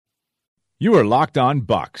You are Locked On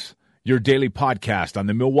Bucks, your daily podcast on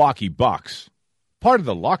the Milwaukee Bucks. Part of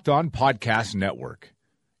the Locked On Podcast Network.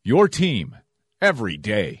 Your team every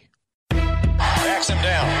day. Backs him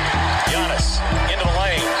down. Giannis into the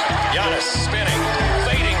lane. Giannis spinning.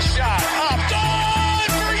 Fading shot. Up. Good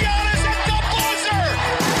for Giannis at the buzzer.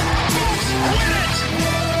 Bucks win it.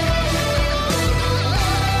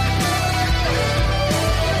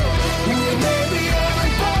 We may be young,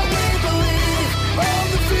 but we believe on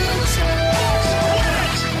the future.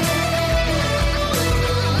 Bucks win it.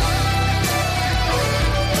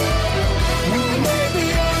 We may be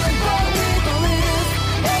young, but we believe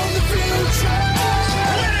on the future.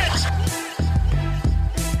 Bucks win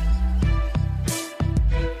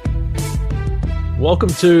it. Welcome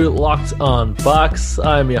to Locked On Bucks.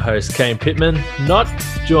 I'm your host, Kane Pittman. Not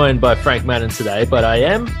joined by Frank Madden today, but I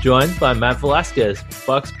am joined by Matt Velasquez,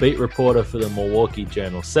 Bucks beat reporter for the Milwaukee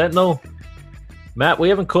Journal-Sentinel. Matt, we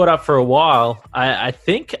haven't caught up for a while. I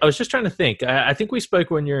was just trying to think. I think we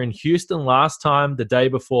spoke when you were in Houston last time, the day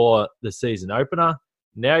before the season opener.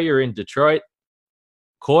 Now you're in Detroit.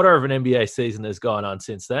 Quarter of an NBA season has gone on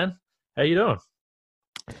since then. How you doing?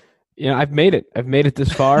 Yeah, I've made it. I've made it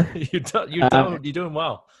this far. You're doing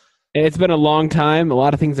well. It's been a long time. A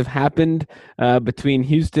lot of things have happened between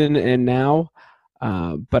Houston and now,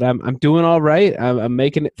 but I'm doing all right. I'm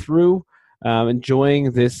making it through.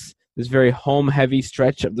 Enjoying this very home heavy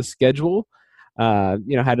stretch of the schedule. Had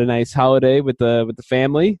a nice holiday with the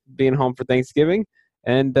family, being home for Thanksgiving,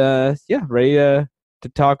 and ready to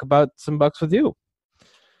talk about some Bucks with you.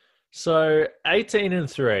 So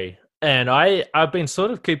 18-3. And I've been sort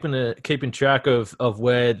of keeping track of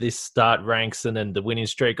where this start ranks and then the winning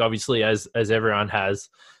streak, obviously, as everyone has.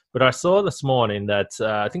 But I saw this morning that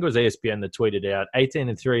I think it was ESPN that tweeted out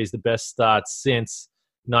 18-3 is the best start since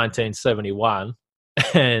 1971.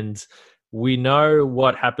 And we know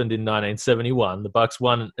what happened in 1971. The Bucks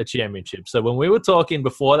won a championship. So when we were talking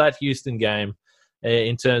before that Houston game,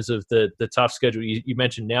 in terms of the tough schedule, you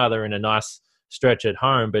mentioned now they're in a nice stretch at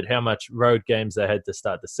home, but how much road games they had to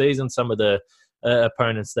start the season, some of the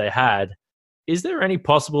opponents they had. Is there any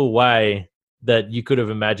possible way that you could have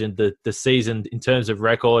imagined the season in terms of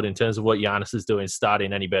record, in terms of what Giannis is doing,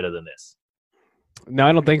 starting any better than this? No,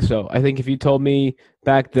 I don't think so. I think if you told me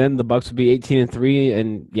back then the Bucks would be 18-3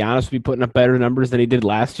 and Giannis would be putting up better numbers than he did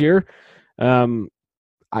last year,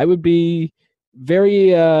 I would be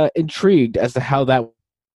very intrigued as to how that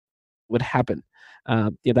would happen.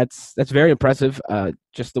 That's very impressive.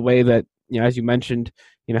 Just the way that, as you mentioned,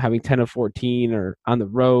 having 10 of 14 or on the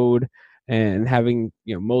road and having,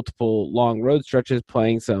 multiple long road stretches,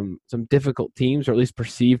 playing some difficult teams, or at least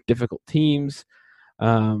perceived difficult teams.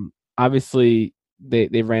 Obviously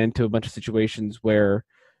they ran into a bunch of situations where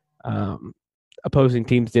opposing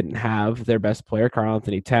teams didn't have their best player,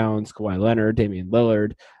 Karl-Anthony Towns, Kawhi Leonard, Damian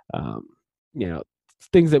Lillard,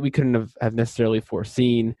 things that we couldn't have necessarily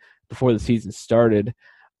foreseen before the season started.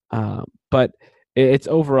 But it's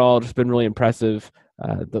overall just been really impressive.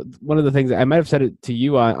 One of the things, I might have said it to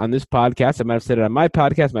you on this podcast, I might have said it on my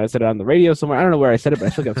podcast, I might have said it on the radio somewhere. I don't know where I said it, but I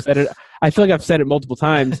feel like I've said it. I feel like I've said it multiple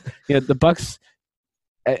times. The Bucks,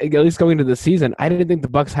 at least going into the season, I didn't think the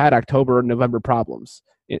Bucks had October or November problems.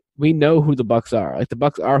 We know who the Bucks are. Like, the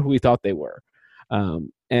Bucks are who we thought they were.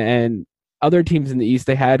 And other teams in the East,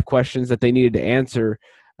 they had questions that they needed to answer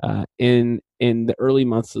in the early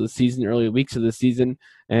months of the season, early weeks of the season,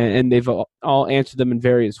 and they've all answered them in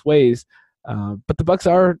various ways. But the Bucks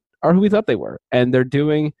are who we thought they were, and they're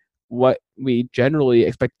doing what we generally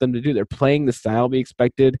expect them to do. They're playing the style we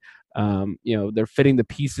expected. They're fitting the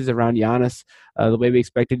pieces around Giannis the way we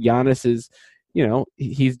expected. Giannis is,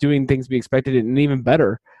 he's doing things we expected and even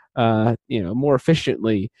better, more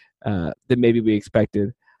efficiently than maybe we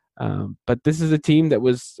expected. But this is a team that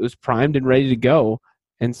was primed and ready to go.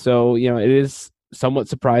 And so, it is somewhat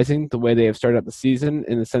surprising the way they have started out the season,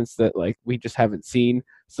 in the sense that, we just haven't seen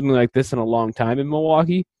something like this in a long time in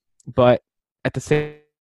Milwaukee. But at the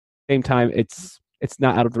same time, it's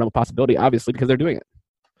not out of the realm of possibility, obviously, because they're doing it.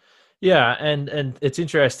 Yeah, and it's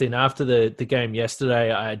interesting. After the game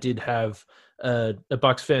yesterday, I did have a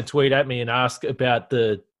Bucks fan tweet at me and ask about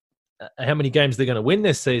how many games they're going to win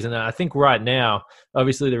this season. And I think right now,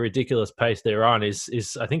 obviously the ridiculous pace they're on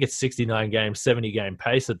is I think it's 69 games, 70 game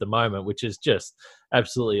pace at the moment, which is just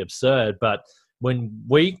absolutely absurd. But when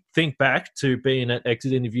we think back to being at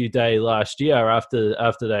exit interview day last year after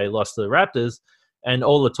they lost to the Raptors, and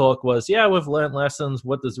all the talk was, we've learned lessons.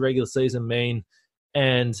 What does regular season mean?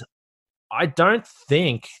 And I don't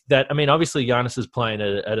think that, obviously Giannis is playing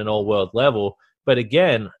at an all-world level, but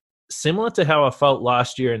again, similar to how I felt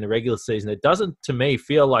last year in the regular season, it doesn't, to me,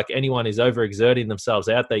 feel like anyone is overexerting themselves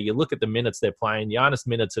out there. You look at the minutes they're playing. Giannis'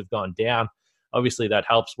 minutes have gone down. Obviously, that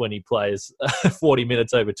helps when he plays 40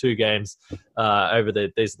 minutes over 2 games over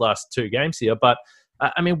these last 2 games here. But,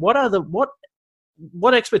 I mean,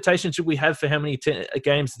 what expectations should we have for how many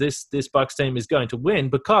games this Bucks team is going to win?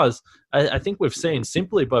 Because I think we've seen,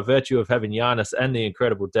 simply by virtue of having Giannis and the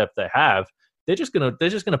incredible depth they have, they're just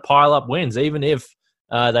gonna pile up wins, even if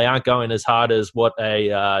they aren't going as hard as what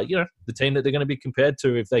the team that they're going to be compared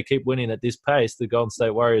to if they keep winning at this pace, the Golden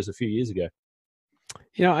State Warriors a few years ago.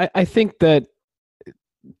 I think that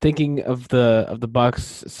thinking of the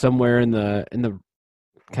Bucks somewhere in the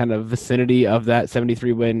kind of vicinity of that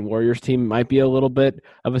 73-win Warriors team might be a little bit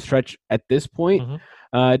of a stretch at this point,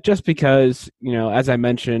 just because, as I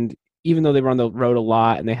mentioned, even though they were on the road a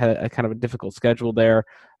lot and they had a kind of a difficult schedule there,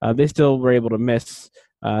 they still were able to miss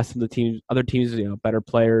some of the other teams, better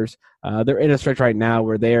players. They're in a stretch right now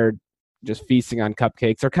where they're just feasting on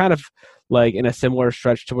cupcakes. They're kind of like in a similar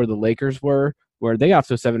stretch to where the Lakers were, where they got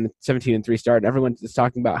to a 17-3 start, and everyone's just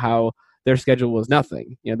talking about how their schedule was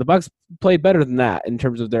nothing. The Bucks played better than that in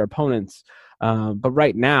terms of their opponents. But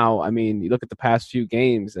right now, I mean, you look at the past few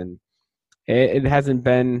games, and it hasn't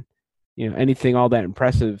been, anything all that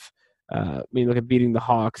impressive. I mean, look at beating the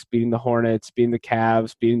Hawks, beating the Hornets, beating the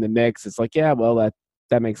Cavs, beating the Knicks. It's like, yeah, well,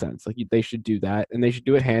 that makes sense. Like, they should do that, and they should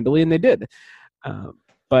do it handily, and they did.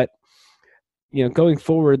 But going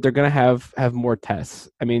forward, they're going to have more tests.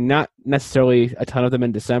 I mean, not necessarily a ton of them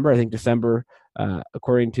in December. I think December,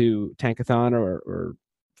 according to Tankathon or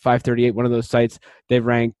 538, one of those sites, they've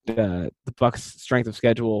ranked the Bucks' strength of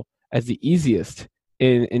schedule as the easiest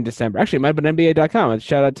in December. Actually, it might have been NBA.com.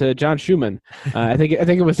 Shout out to John Schumann. I think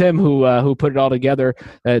it was him who put it all together.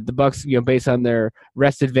 The Bucks, based on their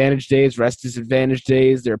rest disadvantage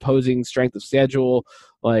days, their opposing strength of schedule,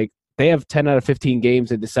 like they have 10 out of 15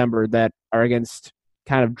 games in December that are against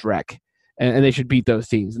kind of dreck, and they should beat those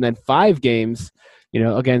teams. And then 5 games,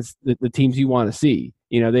 against the teams you want to see.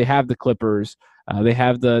 They have the Clippers, they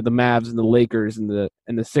have the Mavs and the Lakers and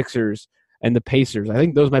the Sixers and the Pacers. I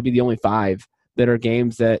think those might be the only 5 that are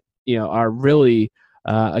games that are really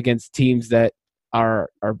against teams that are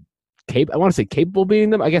capable. I want to say capable of beating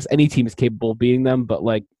them. I guess any team is capable of beating them, but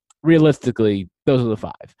like realistically, those are the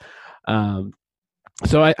 5.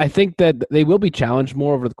 So I think that they will be challenged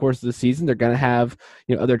more over the course of the season. They're going to have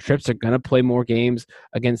other trips. They're going to play more games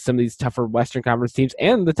against some of these tougher Western Conference teams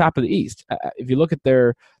and the top of the East. If you look at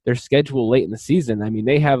their schedule late in the season, I mean,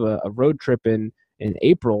 they have a road trip in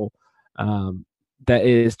April that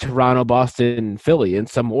is Toronto, Boston, Philly in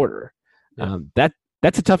some order. Yeah.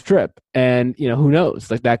 That's a tough trip, and who knows?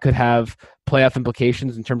 Like that could have playoff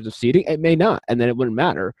implications in terms of seeding. It may not, and then it wouldn't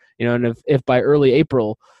matter. And if by early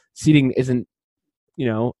April seeding isn't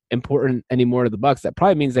important anymore to the Bucks, that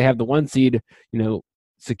probably means they have the 1 seed,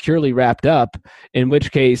 securely wrapped up, in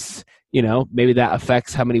which case, maybe that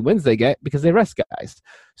affects how many wins they get because they rest guys.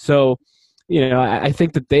 So, I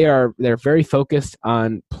think that they're very focused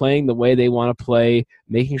on playing the way they want to play,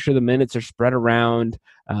 making sure the minutes are spread around,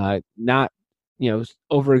 not,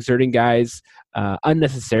 overexerting guys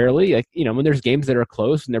unnecessarily. Like, when there's games that are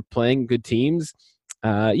close and they're playing good teams,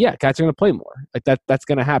 guys are going to play more. Like that's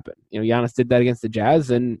going to happen. Giannis did that against the Jazz,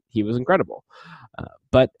 and he was incredible.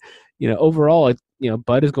 But overall,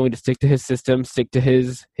 Bud is going to stick to his system, stick to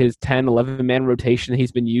his 10, 11-man rotation that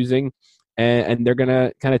he's been using, and they're going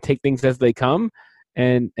to kind of take things as they come.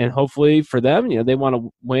 And hopefully for them, they want to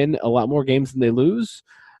win a lot more games than they lose,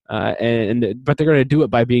 but they're going to do it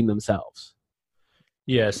by being themselves.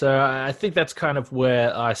 Yeah, so I think that's kind of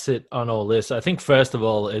where I sit on all this. I think, first of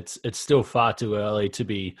all, it's still far too early to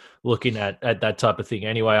be looking at that type of thing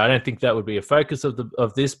anyway. I don't think that would be a focus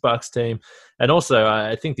of this Bucks team. And also,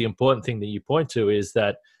 I think the important thing that you point to is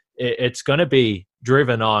that it's going to be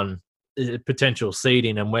driven on potential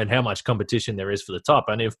seeding and how much competition there is for the top.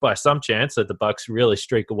 And if by some chance that the Bucks really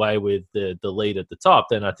streak away with the lead at the top,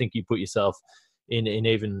 then I think you put yourself in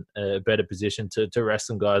even a better position to rest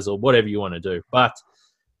some guys or whatever you want to do. But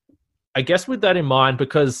I guess with that in mind,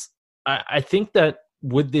 because I think that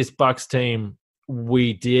with this Bucks team,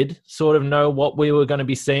 we did sort of know what we were going to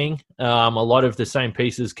be seeing. A lot of the same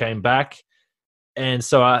pieces came back. And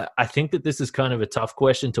so I think that this is kind of a tough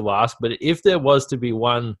question to ask. But if there was to be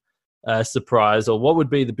one surprise, or what would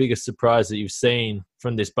be the biggest surprise that you've seen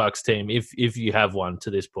from this Bucks team, if you have one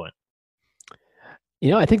to this point?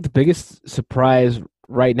 I think the biggest surprise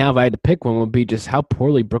right now, if I had to pick one, would be just how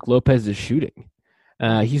poorly Brook Lopez is shooting.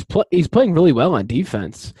 He's playing really well on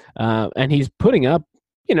defense, and he's putting up,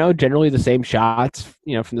 generally the same shots,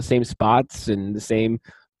 from the same spots and the same,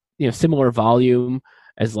 similar volume.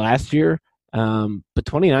 as last year. But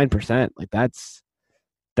 29%, like that's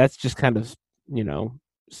just kind of,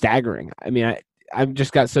 staggering. I mean, I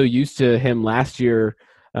just got so used to him last year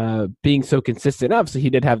being so consistent. Obviously, he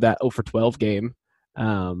did have that 0 for 12 game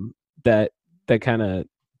that kind of,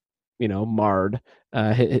 marred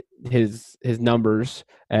his numbers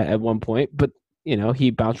at one point. But,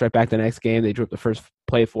 he bounced right back the next game. They drew up the first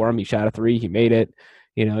play for him. He shot a 3. He made it.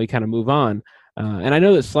 He kind of move on. And I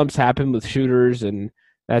know that slumps happen with shooters, and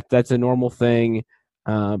that's a normal thing.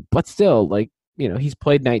 But still, he's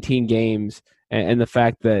played 19 games, and the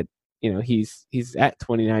fact that, he's at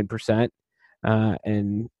 29%,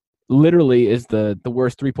 and literally is the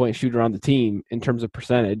worst 3-point shooter on the team in terms of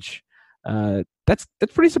percentage. That's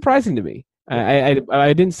pretty surprising to me.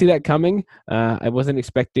 I didn't see that coming. I wasn't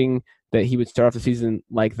expecting that he would start off the season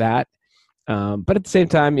like that. But at the same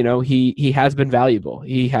time, he has been valuable.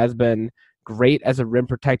 He has been great as a rim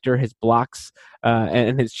protector. His blocks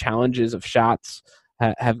and his challenges of shots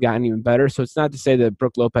have gotten even better. So it's not to say that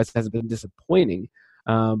Brook Lopez has been disappointing,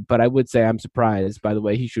 but I would say I'm surprised by the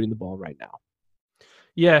way he's shooting the ball right now.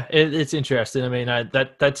 Yeah, it's interesting. I mean,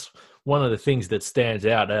 that's one of the things that stands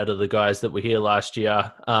out of the guys that were here last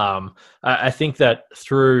year. I think that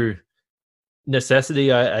through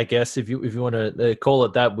necessity, I guess, if you want to call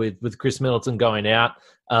it that, with Chris Middleton going out,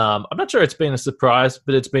 I'm not sure it's been a surprise,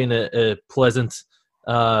 but it's been a pleasant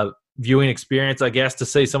viewing experience, I guess, to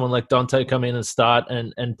see someone like Dante come in and start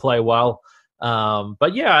and play well.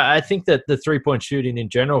 But yeah, I think that the 3-point shooting in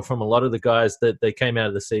general from a lot of the guys that they came out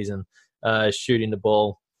of the season shooting the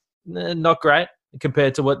ball, not great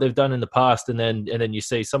compared to what they've done in the past. And then you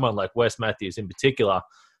see someone like Wes Matthews in particular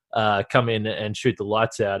come in and shoot the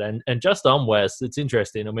lights out. And just on Wes, it's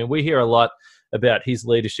interesting. I mean, we hear a lot about his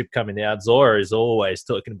leadership coming out. Zora is always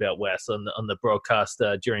talking about Wes on the broadcast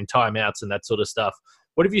during timeouts and that sort of stuff.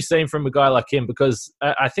 What have you seen from a guy like him? Because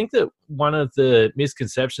I think that one of the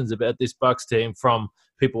misconceptions about this Bucks team from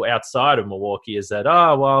people outside of Milwaukee is that,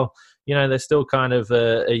 they're still kind of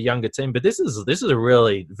a younger team. But this is a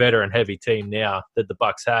really veteran-heavy team now that the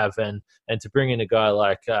Bucks have. And to bring in a guy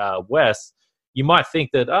like Wes, you might think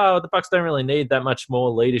that, the Bucks don't really need that much more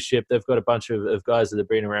leadership. They've got a bunch of guys that have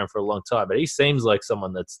been around for a long time. But he seems like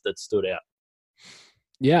someone that stood out.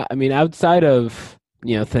 Yeah, I mean, outside of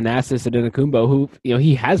Thanasis Antetokounmpo, who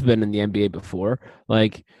he has been in the NBA before,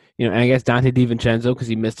 and I guess Dante DiVincenzo because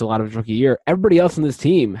he missed a lot of his rookie year. Everybody else on this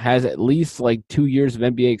team has at least 2 years of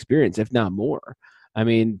NBA experience, if not more. I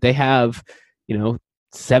mean, they have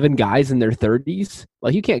 7 guys in their 30s.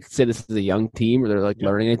 You can't say this is a young team or they're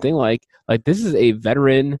learning anything. Like this is a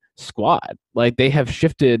veteran squad. They have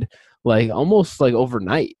shifted almost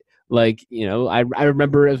overnight. I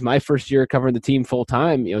remember it was my first year covering the team full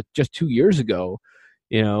time. Just 2 years ago.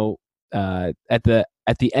 At the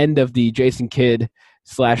end of the Jason Kidd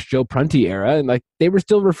 / Joe Prunty era, and they were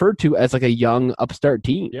still referred to as a young upstart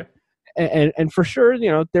team. Yeah. And for sure,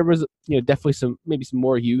 there was definitely some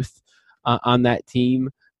more youth on that team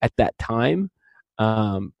at that time.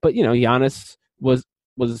 But Giannis was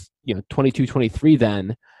 22, 23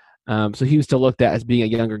 then. So he was still looked at as being a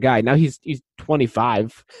younger guy. Now he's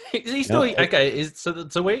 25. He's still okay.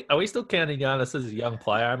 Are we still counting Giannis as a young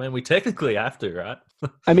player? I mean, we technically have to, right?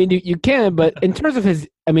 I mean, you can, but in terms of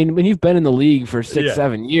when you've been in the league for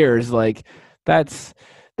 6-7 years, that's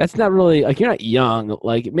not really you're not young.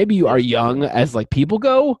 Maybe you are young as people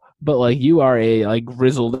go, but you are a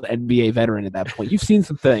grizzled NBA veteran at that point. You've seen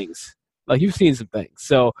some things.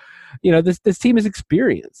 So, this team is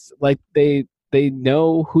experienced. They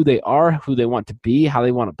know who they are, who they want to be, how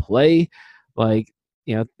they want to play.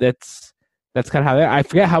 That's kind of how I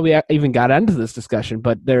forget how we even got into this discussion,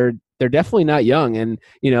 but they're definitely not young. And,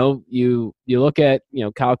 you look at,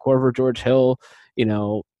 Kyle Korver, George Hill,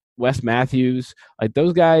 Wes Matthews,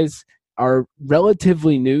 those guys are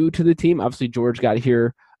relatively new to the team. Obviously George got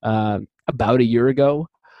here about a year ago.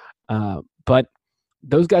 But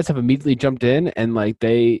those guys have immediately jumped in and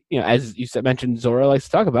they, as you mentioned, Zora likes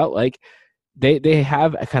to talk about, they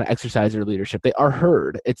have a kind of exercise their leadership. They are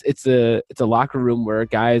heard. It's a locker room where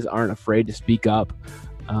guys aren't afraid to speak up,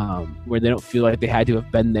 where they don't feel like they had to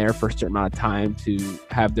have been there for a certain amount of time to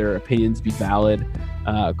have their opinions be valid.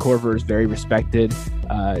 Korver is very respected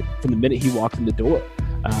from the minute he walked in the door.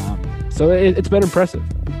 So it's been impressive.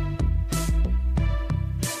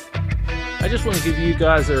 I just want to give you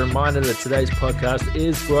guys a reminder that today's podcast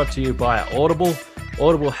is brought to you by Audible.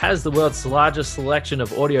 Audible has the world's largest selection of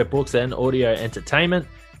audiobooks and audio entertainment.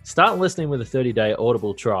 Start listening with a 30-day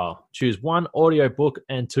Audible trial. Choose 1 audiobook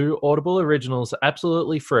and 2 Audible originals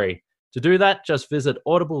absolutely free. To do that, just visit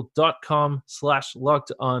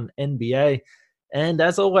audible.com/lockedonnba And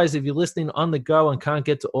as always, if you're listening on the go and can't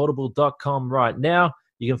get to audible.com right now,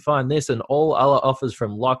 you can find this and all other offers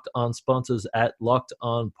from Locked On sponsors at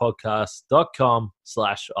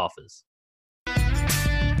lockedonpodcast.com/offers.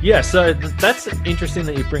 Yeah, so that's interesting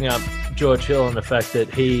that you bring up George Hill and the fact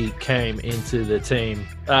that he came into the team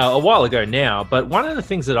a while ago now. But one of the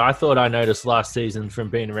things that I thought I noticed last season from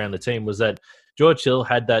being around the team was that George Hill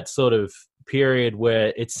had that sort of period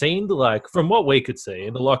where it seemed like, from what we could see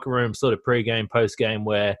in the locker room, sort of pre-game, post-game,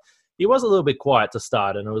 where he was a little bit quiet to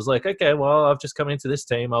start. And it was like, okay, well, I've just come into this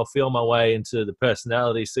team. I'll feel my way into the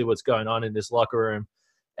personality, see what's going on in this locker room.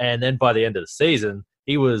 And then by the end of the season,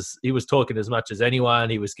 he was talking as much as anyone.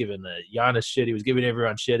 He was giving the Giannis shit. He was giving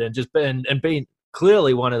everyone shit and just being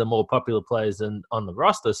clearly one of the more popular players on the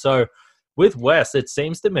roster. So with Wes, it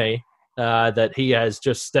seems to me that he has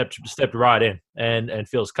just stepped right in and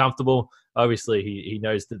feels comfortable. Obviously, he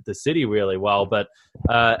knows the city really well. But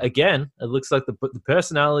again, it looks like the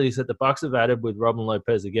personalities that the Bucks have added with Robin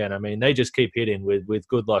Lopez again, I mean, they just keep hitting with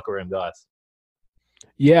good locker room guys.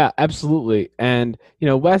 Yeah, absolutely. And,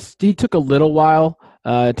 Wes, he took a little while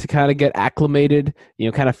to kind of get acclimated,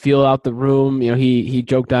 kind of feel out the room. He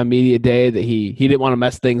joked on media day that he didn't want to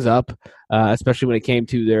mess things up, especially when it came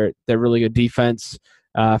to their really good defense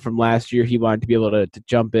from last year. He wanted to be able to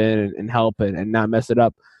jump in and help and not mess it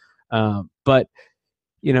up. But,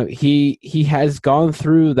 he has gone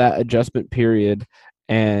through that adjustment period,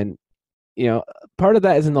 and, part of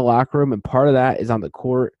that is in the locker room and part of that is on the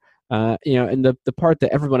court. And the part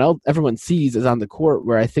that everyone sees is on the court,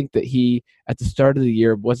 where I think that he, at the start of the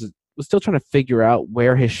year, was still trying to figure out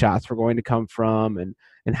where his shots were going to come from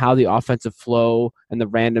and how the offensive flow and the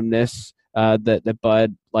randomness that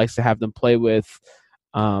Bud likes to have them play with,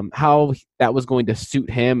 how that was going to suit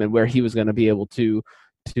him and where he was going to be able to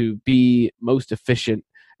be most efficient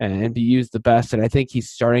and be used the best. And I think he's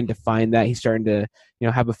starting to find that. He's starting to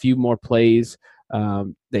have a few more plays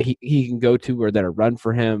that he can go to or that are run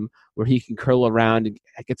for him, where he can curl around and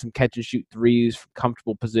get some catch and shoot threes from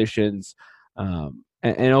comfortable positions.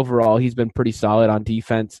 And overall, he's been pretty solid on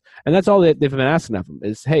defense. And that's all they've been asking of him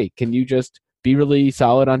is, hey, can you just be really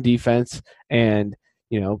solid on defense and,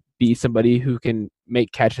 be somebody who can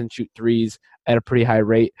make catch and shoot threes at a pretty high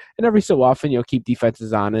rate. And every so often, keep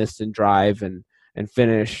defenses honest and drive and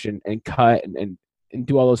finish and cut and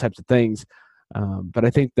do all those types of things. But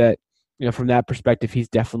I think that, from that perspective, he's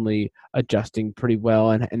definitely adjusting pretty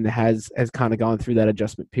well and has kind of gone through that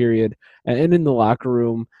adjustment period. And in the locker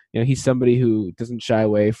room, he's somebody who doesn't shy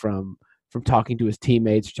away from talking to his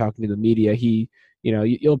teammates or talking to the media.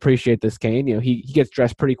 You'll appreciate this, Kane. He gets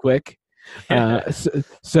dressed pretty quick.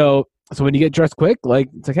 So when you get dressed quick,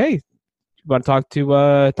 it's like, hey, you want to talk to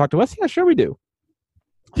us? Yeah, sure we do.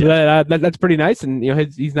 So that's pretty nice, and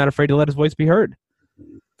he's not afraid to let his voice be heard.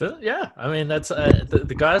 Yeah, I mean, that's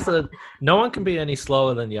the guys that no one can be any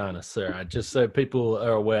slower than Giannis, sir. Just so people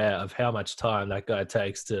are aware of how much time that guy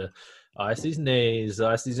takes to ice his knees,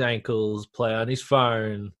 ice his ankles, play on his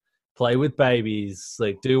phone, play with babies,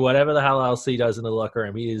 do whatever the hell else he does in the locker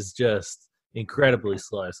room. He is just incredibly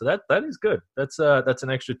slow. So that is good. That's an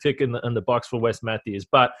extra tick in the box for Wes Matthews.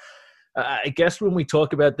 But I guess when we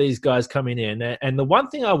talk about these guys coming in, and the one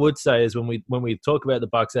thing I would say is when we talk about the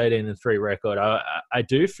Bucks 18-3 record, I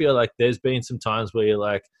do feel like there's been some times where you're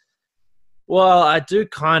like, well, I do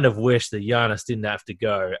kind of wish that Giannis didn't have to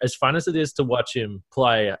go. As fun as it is to watch him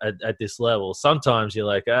play at this level, sometimes you're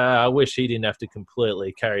like, I wish he didn't have to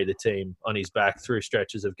completely carry the team on his back through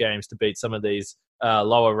stretches of games to beat some of these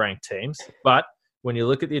lower-ranked teams. But when you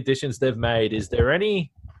look at the additions they've made, is there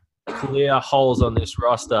any clear holes on this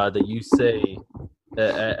roster that you see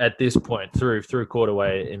at this point through quarter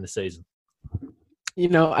way in the season?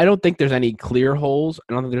 I don't think there's any clear holes.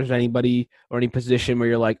 I don't think there's anybody or any position where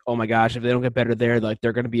you're like, oh my gosh, if they don't get better there,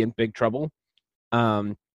 they're going to be in big trouble.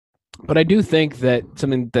 But I do think that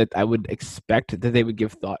something that I would expect that they would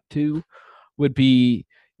give thought to would be,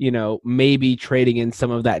 maybe trading in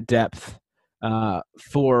some of that depth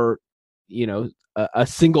for, a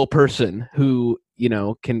single person who,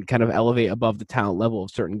 can kind of elevate above the talent level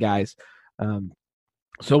of certain guys.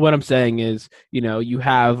 So what I'm saying is, you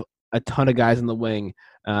have a ton of guys in the wing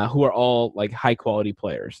who are all high quality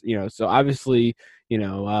players. So obviously,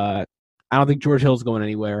 I don't think George Hill's going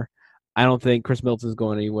anywhere. I don't think Chris Middleton's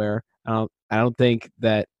going anywhere. I don't think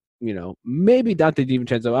that maybe Dante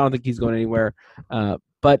DiVincenzo. I don't think he's going anywhere.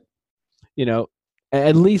 But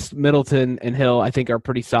at least Middleton and Hill, I think, are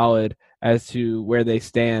pretty solid as to where they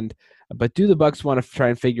stand. But do the Bucks want to try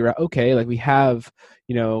and figure out? Okay, we have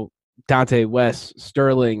Dante, Wes,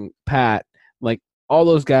 Sterling, Pat, all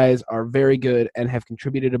those guys are very good and have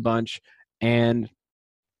contributed a bunch. And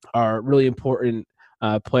are really important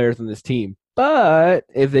players on this team. But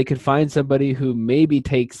if they could find somebody who maybe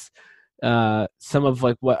takes some of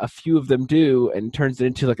like what a few of them do and turns it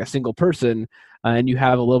into like a single person, and you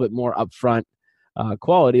have a little bit more upfront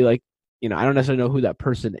quality, like, I don't necessarily know who that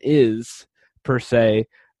person is per se,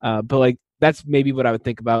 but like that's maybe what I would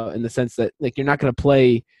think about, in the sense that like you're not going to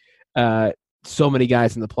play so many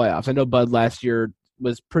guys in the playoffs. I know Bud last year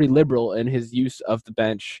was pretty liberal in his use of the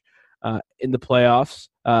bench in the playoffs,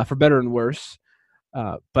 for better and worse.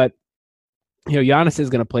 But Giannis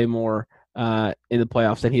is going to play more in the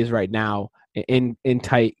playoffs than he is right now in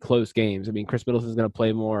tight, close games. I mean, Chris Middleton is going to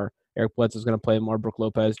play more. Eric Bledsoe is going to play more. Brook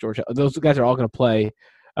Lopez, George, those guys are all going to play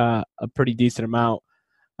a pretty decent amount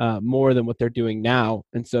more than what they're doing now.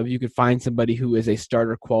 And so if you could find somebody who is a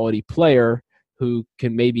starter quality player who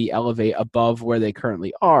can maybe elevate above where they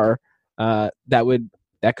currently are,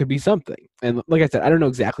 that could be something. And like I said, I don't know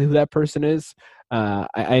exactly who that person is.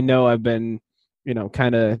 I know I've been,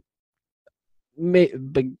 kind of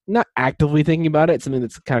like not actively thinking about it. It's something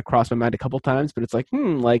that's kind of crossed my mind a couple times, but it's like,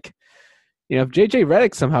 if JJ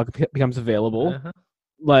Redick somehow becomes available,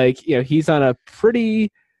 he's on a pretty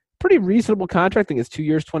reasonable contract. I think it's 2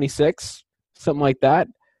 years, 26, something like that.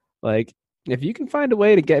 Like, if you can find a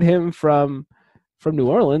way to get him from New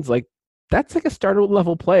Orleans, like that's like a starter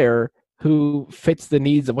level player who fits the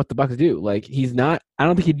needs of what the Bucks do. Like, I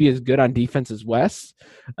don't think he'd be as good on defense as Wes,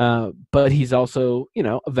 but he's also,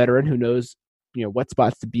 a veteran who knows, what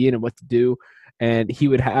spots to be in and what to do. And he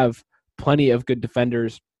would have plenty of good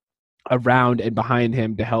defenders around and behind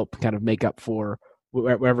him to help kind of make up for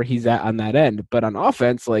wherever he's at on that end. But on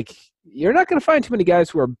offense, like, you're not going to find too many guys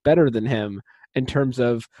who are better than him in terms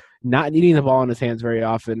of not needing the ball in his hands very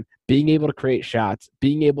often, being able to create shots,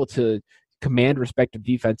 being able to command respective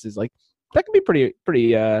defenses. Like, that could be pretty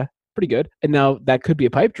good. And now that could be a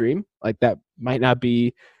pipe dream. Like, that might not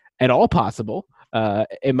be at all possible.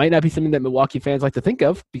 It might not be something that Milwaukee fans like to think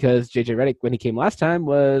of, because JJ Redick, when he came last time, it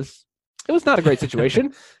was not a great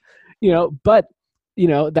situation, but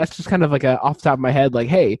that's just kind of like off the top of my head, like,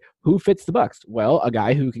 hey, who fits the Bucks? Well, a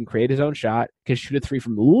guy who can create his own shot, can shoot a three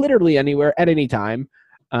from literally anywhere at any time,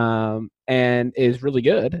 and is really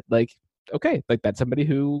good. Like, okay, like that's somebody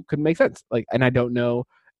who could make sense. Like, and I don't know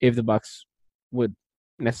if the Bucks would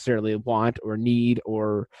necessarily want or need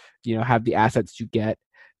or, have the assets to get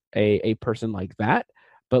a person like that.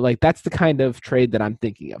 But like, that's the kind of trade that I'm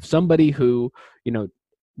thinking of. Somebody who,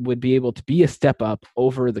 would be able to be a step up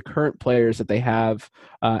over the current players that they have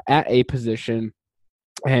at a position.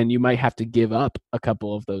 And you might have to give up a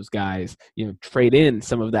couple of those guys, trade in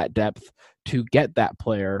some of that depth to get that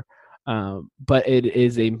player. But it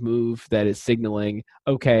is a move that is signaling,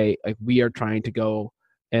 okay, like we are trying to go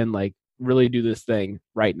and like really do this thing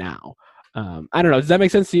right now. I don't know. Does that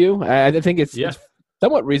make sense to you? I think it's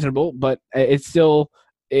somewhat reasonable, but it's still,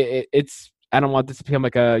 it's, I don't want this to become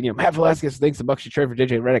like a, Matt Velasquez thinks the Bucks should trade for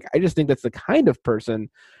JJ Redick. I just think that's the kind of person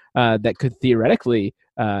that could theoretically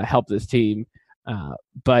help this team.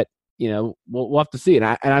 But, we'll have to see. And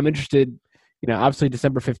I'm interested, obviously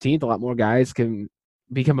December 15th, a lot more guys can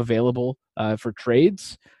become available for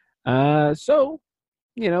trades. So,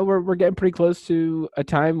 we're getting pretty close to a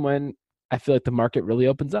time when I feel like the market really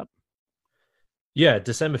opens up. Yeah,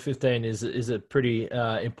 December 15 is a pretty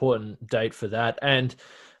important date for that. And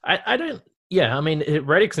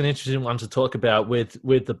Redick's an interesting one to talk about with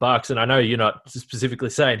the Bucks. And I know you're not specifically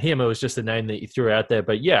saying him, it was just a name that you threw out there.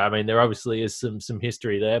 But yeah, I mean, there obviously is some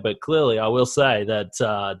history there. But clearly, I will say that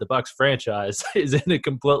the Bucks franchise is in a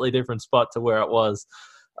completely different spot to where it was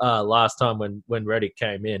last time when Redick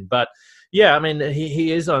came in. But yeah, I mean,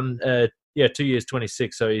 he is on 2 years,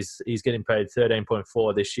 26. So he's getting paid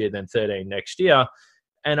 13.4 this year, then 13 next year.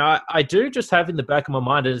 And I do just have in the back of my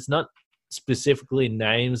mind, and it's not specifically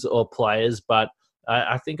names or players, but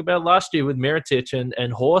I think about last year with Mirotic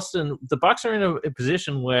and Horst, and the Bucks are in a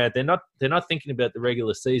position where they're not thinking about the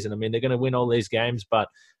regular season. I mean, they're going to win all these games, but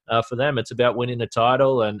for them, it's about winning a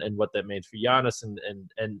title and what that means for Giannis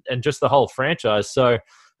and just the whole franchise. So,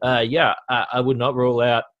 I would not rule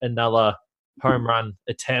out another home run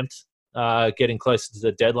attempt getting closer to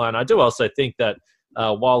the deadline. I do also think that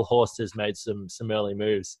while Horst has made some early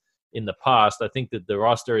moves in the past, I think that the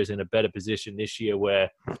roster is in a better position this year where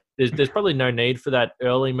there's probably no need for that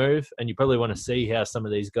early move, and you probably want to see how some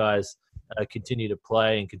of these guys continue to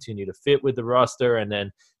play and continue to fit with the roster. And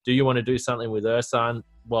then do you want to do something with Ersan?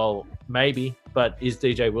 Well, maybe, but is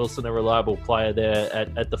DJ Wilson a reliable player there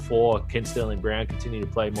at the 4? Can Sterling Brown continue to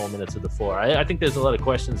play more minutes at the 4? I think there's a lot of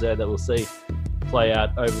questions there that we'll see play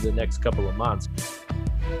out over the next couple of months.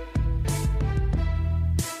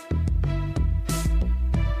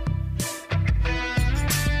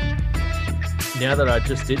 now that I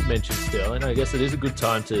just did mention Sterling, I guess it is a good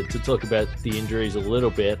time to talk about the injuries a little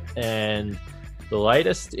bit. And the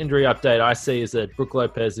latest injury update I see is that Brook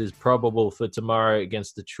Lopez is probable for tomorrow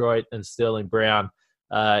against Detroit, and Sterling Brown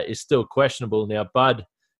is still questionable. Now, Bud,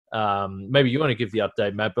 maybe you want to give the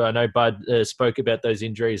update, Matt, but I know Bud spoke about those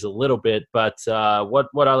injuries a little bit, but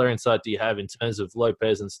what other insight do you have in terms of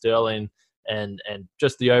Lopez and Sterling and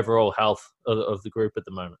just the overall health of the group at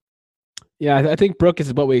the moment? Yeah, I think Brook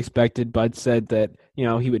is what we expected. Bud said that,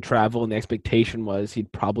 he would travel, and the expectation was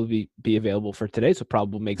he'd probably be available for today, so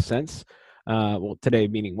probably makes sense. Today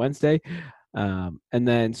meaning Wednesday. And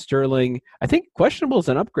then Sterling, I think questionable is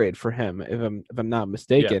an upgrade for him, if I'm not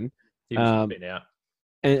mistaken. Yeah, he was been out.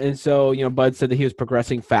 And so, Bud said that he was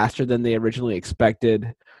progressing faster than they originally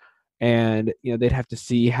expected. And, they'd have to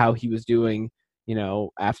see how he was doing,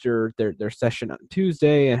 after their session on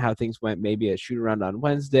Tuesday and how things went maybe at shoot around on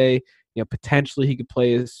Wednesday. Potentially he could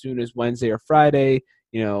play as soon as Wednesday or Friday,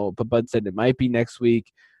 but Bud said it might be next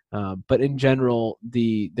week. But in general,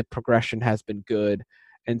 the progression has been good.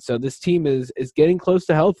 And so this team is getting close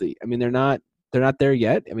to healthy. I mean, they're not there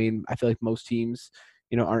yet. I mean, I feel like most teams,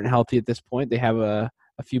 aren't healthy at this point. They have a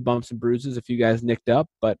few bumps and bruises, a few guys nicked up,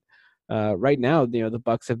 but right now, the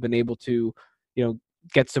Bucks have been able to,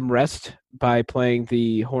 get some rest by playing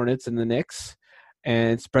the Hornets and the Knicks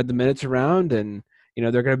and spread the minutes around. And,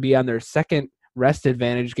 they're going to be on their second rest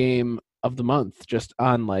advantage game of the month, just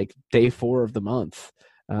on like day 4 of the month.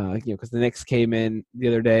 Because the Knicks came in the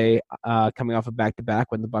other day coming off a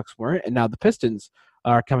back-to-back when the Bucks weren't, and now the Pistons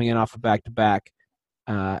are coming in off a back-to-back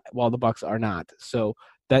while the Bucks are not. So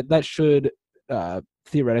that should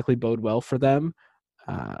theoretically bode well for them.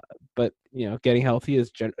 But getting healthy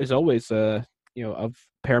is always of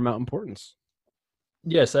paramount importance.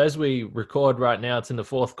 Yes, as we record right now, it's in the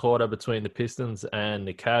fourth quarter between the Pistons and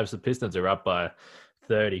the Cavs. The Pistons are up by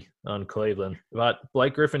 30 on Cleveland, but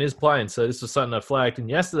Blake Griffin is playing. So this was something I flagged in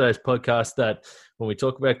yesterday's podcast, that when we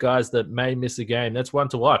talk about guys that may miss a game, that's one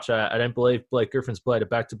to watch. I don't believe Blake Griffin's played a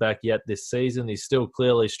back-to-back yet this season. He's still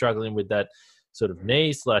clearly struggling with that sort of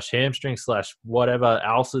knee / hamstring / whatever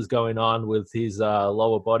else is going on with his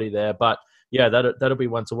lower body there. But yeah, that'll be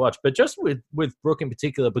one to watch. But just with Brook in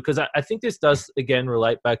particular, because I think this does, again,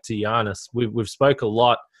 relate back to Giannis. We've spoke a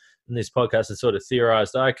lot in this podcast and sort of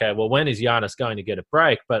theorized, okay, well, when is Giannis going to get a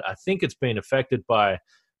break? But I think it's been affected by,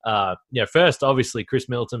 first, obviously, Chris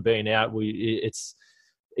Middleton being out. You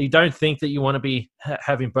don't think that you want to be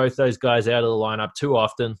having both those guys out of the lineup too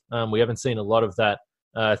often. We haven't seen a lot of that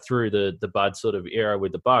through the Bud sort of era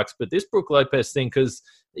with the Bucks. But this Brook Lopez thing, because,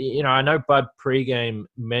 I know Bud pregame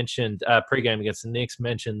against the Knicks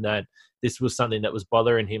mentioned that this was something that was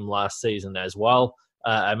bothering him last season as well.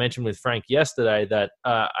 I mentioned with Frank yesterday that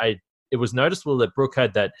it was noticeable that Brook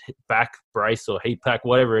had that back brace or heat pack,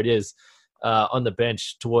 whatever it is, on the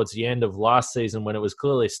bench towards the end of last season when it was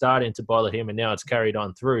clearly starting to bother him, and now it's carried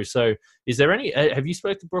on through. So is there have you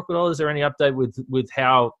spoken to Brook at all? Is there any update with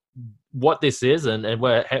what this is and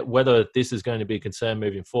whether this is going to be a concern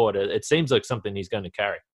moving forward? It seems like something he's going to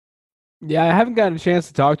carry. Yeah, I haven't gotten a chance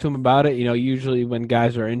to talk to him about it. Usually when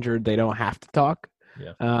guys are injured, they don't have to talk.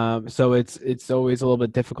 Yeah. So it's always a little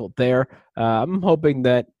bit difficult there. I'm hoping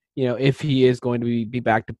that, if he is going to be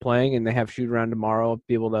back to playing and they have shoot around tomorrow,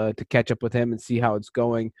 be able to catch up with him and see how it's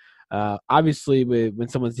going. Obviously, when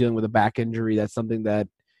someone's dealing with a back injury, that's something that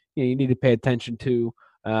you need to pay attention to.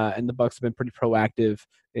 And the Bucks have been pretty proactive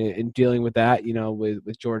in dealing with that.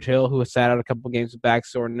 With George Hill, who has sat out a couple of games with back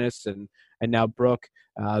soreness, and now Brook.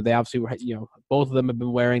 They obviously were, both of them have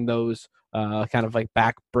been wearing those kind of like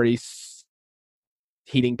back brace,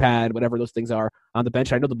 heating pad, whatever those things are on the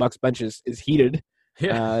bench. I know the Bucks bench is heated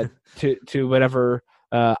to whatever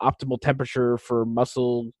optimal temperature for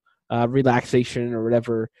muscle relaxation or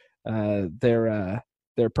whatever their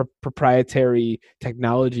proprietary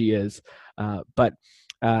technology is. But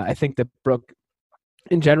I think that Brook,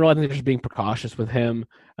 in general, I think they're just being precautious with him,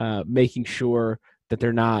 making sure that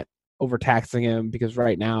they're not overtaxing him, because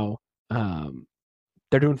right now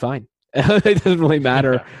they're doing fine. It doesn't really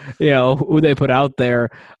matter, who they put out there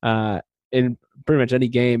in pretty much any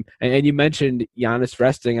game. And you mentioned Giannis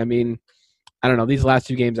resting. I mean, I don't know. These last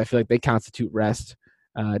 2 games, I feel like they constitute rest.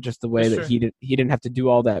 Just the way that he didn't have to do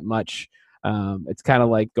all that much. It's kind of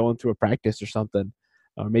like going through a practice or something,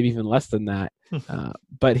 or maybe even less than that.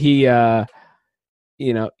 But he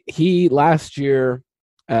last year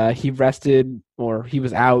he rested, or he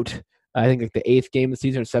was out. I think like the 8th game of the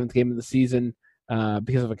season or 7th game of the season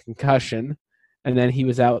because of a concussion. And then he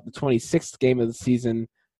was out the 26th game of the season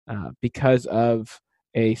because of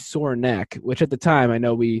a sore neck, which at the time I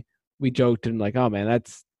know we joked and like, oh man,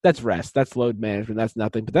 that's rest. That's load management. That's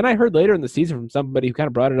nothing. But then I heard later in the season from somebody who kind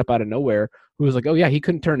of brought it up out of nowhere, who was like, "Oh yeah, he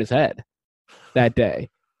couldn't turn his head that day."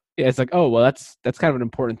 Yeah, it's like, oh well, that's kind of an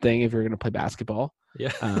important thing if you're going to play basketball.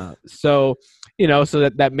 Yeah. So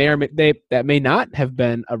that may not have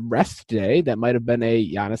been a rest day. That might have been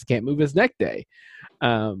a Giannis can't move his neck day.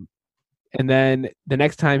 And then the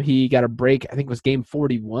next time he got a break, I think it was game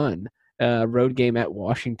 41, road game at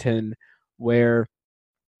Washington, where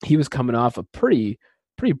he was coming off a pretty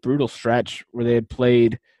brutal stretch where they had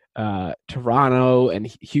played Toronto and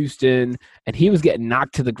Houston, and he was getting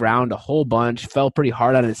knocked to the ground a whole bunch, fell pretty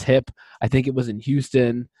hard on his hip. I think it was in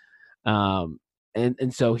Houston.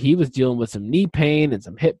 And so he was dealing with some knee pain and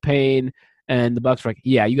some hip pain, and the Bucks were like,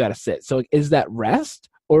 yeah, you got to sit. So is that rest,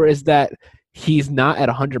 or is that he's not at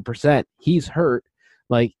 100%? He's hurt.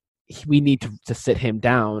 Like, we need to sit him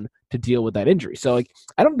down to deal with that injury. So, like,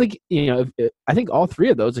 I don't think, I think all three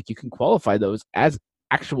of those, like, you can qualify those as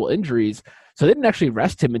actual injuries. So they didn't actually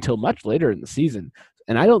rest him until much later in the season.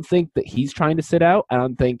 And I don't think that he's trying to sit out. I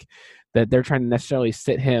don't think that they're trying to necessarily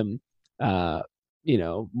sit him,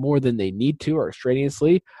 more than they need to or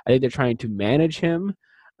extraneously. I think they're trying to manage him.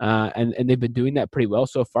 And they've been doing that pretty well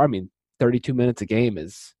so far. I mean, 32 minutes a game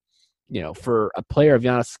is, for a player of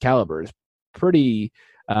Giannis' caliber, is pretty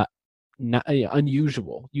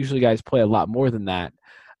unusual. Usually guys play a lot more than that.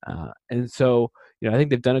 And so, I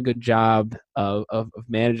think they've done a good job of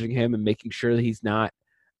managing him and making sure that he's not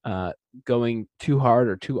going too hard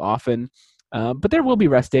or too often. But there will be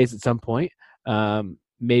rest days at some point,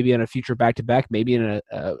 maybe in a future back-to-back, maybe in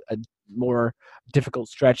a more difficult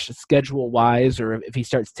stretch schedule-wise, or if he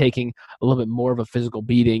starts taking a little bit more of a physical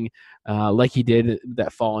beating like he did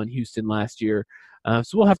that fall in Houston last year.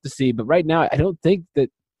 So we'll have to see. But right now, I don't think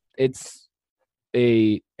that it's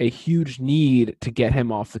a huge need to get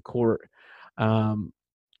him off the court.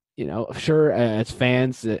 Sure, as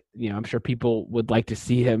fans, I'm sure people would like to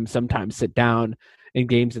see him sometimes sit down in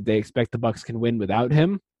games that they expect the Bucks can win without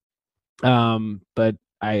him. But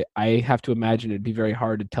I have to imagine it'd be very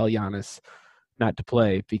hard to tell Giannis not to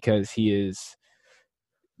play because he is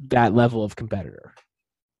that level of competitor.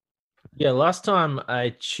 Yeah, last time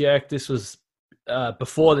I checked, this was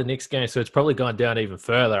before the Knicks game, so it's probably gone down even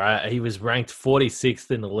further. He was ranked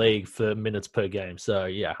 46th in the league for minutes per game. So,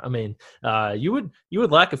 yeah, I mean, you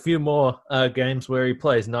would like a few more games where he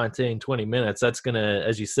plays 19, 20 minutes. That's going to,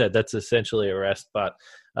 as you said, that's essentially a rest. But,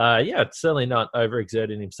 it's certainly not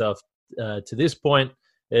overexerting himself to this point.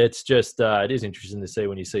 It's just it is interesting to see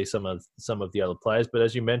when you see some of the other players. But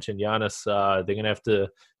as you mentioned, Giannis, they're gonna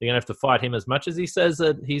have to fight him as much as he says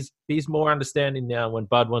that he's more understanding now when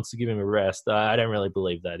Bud wants to give him a rest. I don't really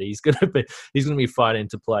believe that he's gonna be fighting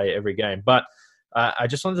to play every game. But I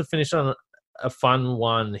just wanted to finish on a fun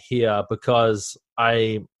one here because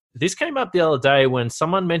this came up the other day when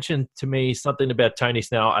someone mentioned to me something about Tony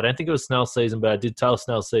Snell. I don't think it was Snell's season, but I did tell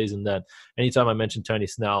Snell's season that anytime I mention Tony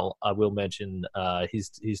Snell, I will mention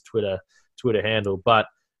his Twitter handle. But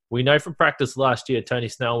we know from practice last year, Tony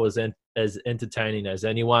Snell was as entertaining as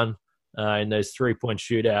anyone in those 3-point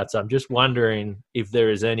shootouts. I'm just wondering if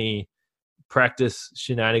there is any practice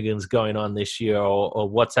shenanigans going on this year or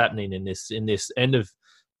what's happening in this end of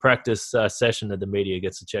practice session that the media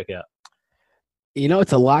gets to check out.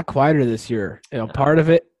 It's a lot quieter this year. Part of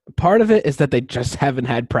it is that they just haven't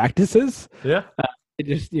had practices. Yeah. It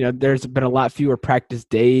just, there's been a lot fewer practice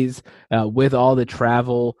days with all the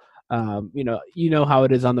travel. How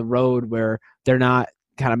it is on the road where they're not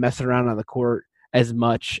kind of messing around on the court as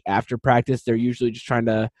much after practice. They're usually just trying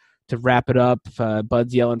to wrap it up.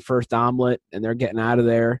 Bud's yelling first omelet and they're getting out of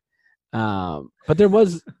there. But there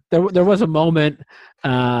was a moment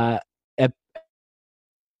at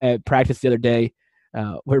practice the other day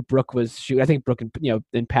where Brooke was shooting. I think Brooke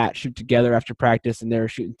and Pat shoot together after practice, and they're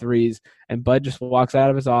shooting threes. And Bud just walks out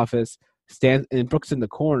of his office, stands, and Brooke's in the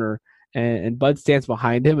corner, and Bud stands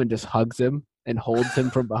behind him and just hugs him and holds him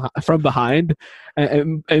from behind.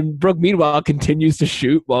 And Brooke, meanwhile, continues to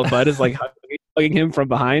shoot while Bud is like hugging him from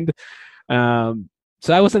behind. So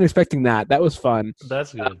I wasn't expecting that. That was fun.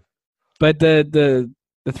 That's good. But the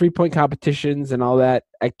 3-point competitions and all that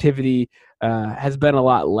activity has been a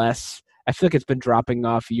lot less. I feel like it's been dropping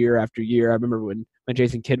off year after year. I remember when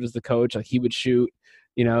Jason Kidd was the coach, like he would shoot,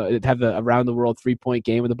 have the around the world 3-point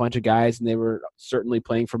game with a bunch of guys, and they were certainly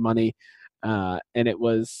playing for money. And it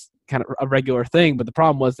was kind of a regular thing. But the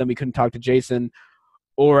problem was then we couldn't talk to Jason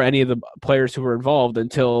or any of the players who were involved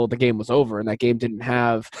until the game was over. And that game didn't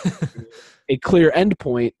have a clear end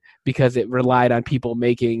point because it relied on people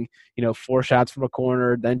making, 4 shots from a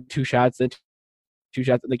corner, then 2 shots, then 2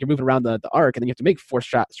 shots. Like you're moving around the arc, and then you have to make 4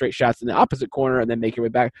 straight shots in the opposite corner, and then make your way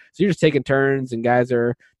back. So you're just taking turns, and guys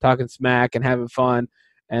are talking smack and having fun,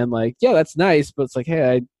 and like, yeah, that's nice. But it's like,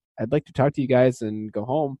 hey, I'd like to talk to you guys and go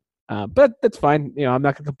home. But that's fine. I'm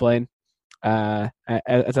not gonna complain. As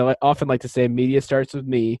I often like to say, media starts with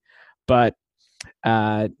me, but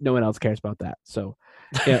no one else cares about that. So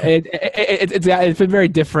it's been very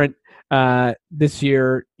different this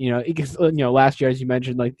year. Last year, as you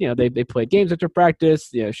mentioned, like they played games after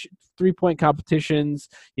practice. 3-point competitions.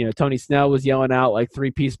 Tony Snell was yelling out like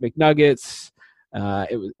 3-piece McNuggets.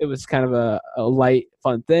 It was kind of a light,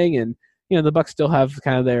 fun thing, and the Bucks still have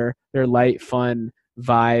kind of their light, fun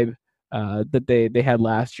vibe that they had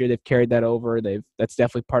last year. They've carried that over. That's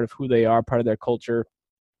definitely part of who they are, part of their culture.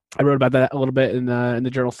 I wrote about that a little bit in the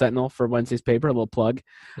Journal Sentinel for Wednesday's paper, a little plug.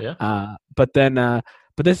 Yeah.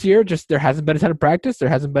 But this year, just there hasn't been a ton of practice. There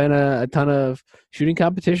hasn't been a ton of shooting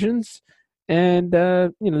competitions, and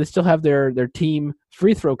they still have their team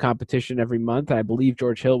free throw competition every month. And I believe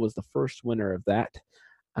George Hill was the first winner of that.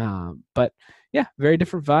 But yeah, very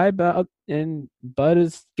different vibe. And Bud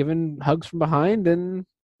is giving hugs from behind, and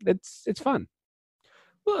it's fun.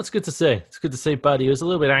 Well, it's good to see. It's good to see Bud. He was a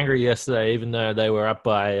little bit angry yesterday, even though they were up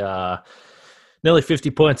by nearly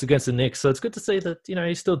 50 points against the Knicks. So it's good to see that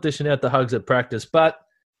he's still dishing out the hugs at practice. But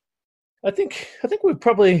I think we'd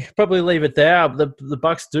probably leave it there. The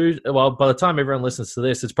Bucks do well. By the time everyone listens to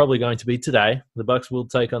this, it's probably going to be today. The Bucks will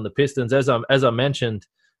take on the Pistons. As I mentioned,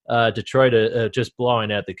 Detroit are just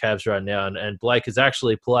blowing out the Cavs right now, and Blake has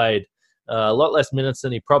actually played a lot less minutes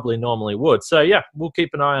than he probably normally would. So, yeah, we'll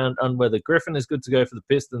keep an eye on whether Griffin is good to go for the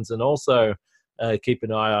Pistons, and also keep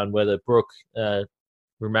an eye on whether Brook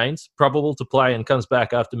remains probable to play and comes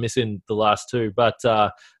back after missing the last 2. But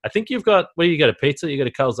I think you got a pizza, you got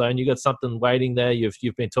a calzone, you got something waiting there.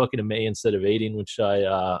 You've been talking to me instead of eating, which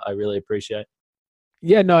I really appreciate.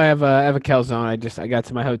 Yeah, no, I have a calzone. I got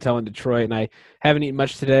to my hotel in Detroit, and I haven't eaten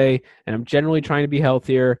much today, and I'm generally trying to be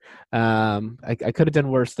healthier. I could have done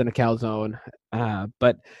worse than a calzone,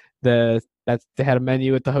 but they had a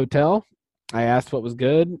menu at the hotel. I asked what was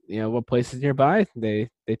good, what place is nearby. They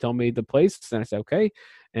told me the place, and I said okay,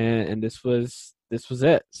 and this was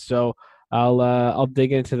it. So I'll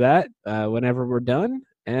dig into that whenever we're done,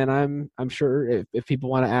 and I'm sure if people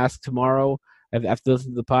want to ask tomorrow, after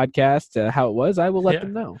listening to the podcast, how it was, I will let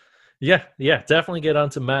them know. Yeah, definitely get on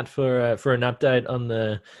to Matt for an update on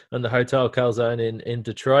the hotel calzone in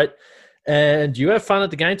Detroit. And you have fun at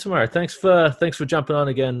the game tomorrow. Thanks for jumping on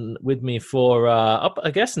again with me for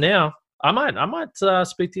I guess now I might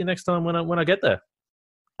speak to you next time when I get there.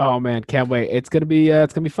 Oh man, can't wait! It's gonna be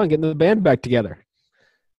fun getting the band back together.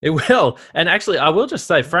 It will. And actually, I will just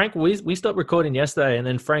say, Frank, we stopped recording yesterday, and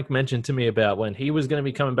then Frank mentioned to me about when he was going to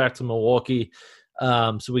be coming back to Milwaukee,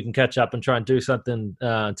 so we can catch up and try and do something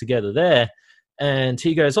together there. And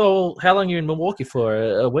he goes, "Oh, how long are you in Milwaukee for?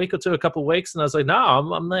 A week or two, a couple of weeks?" And I was like, "No,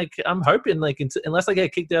 I'm hoping unless I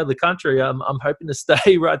get kicked out of the country, I'm hoping to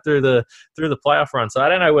stay right through the playoff run." So I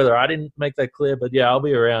don't know whether I didn't make that clear, but yeah, I'll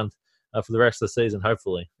be around for the rest of the season,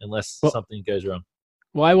 hopefully, unless something goes wrong.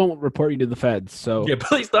 Well, I won't report you to the feds, so... Yeah,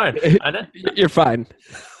 please don't. I know. You're fine.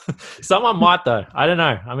 Someone might, though. I don't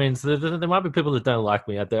know. I mean, so there might be people that don't like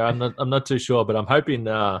me out there. I'm not too sure, but I'm hoping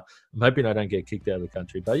I don't get kicked out of the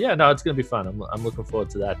country. But yeah, no, it's going to be fun. I'm looking forward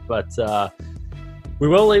to that. But we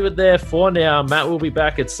will leave it there for now. Matt will be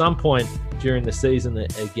back at some point during the season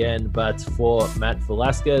again. But for Matt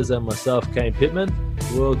Velasquez and myself, Kane Pittman,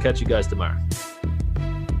 we'll catch you guys tomorrow.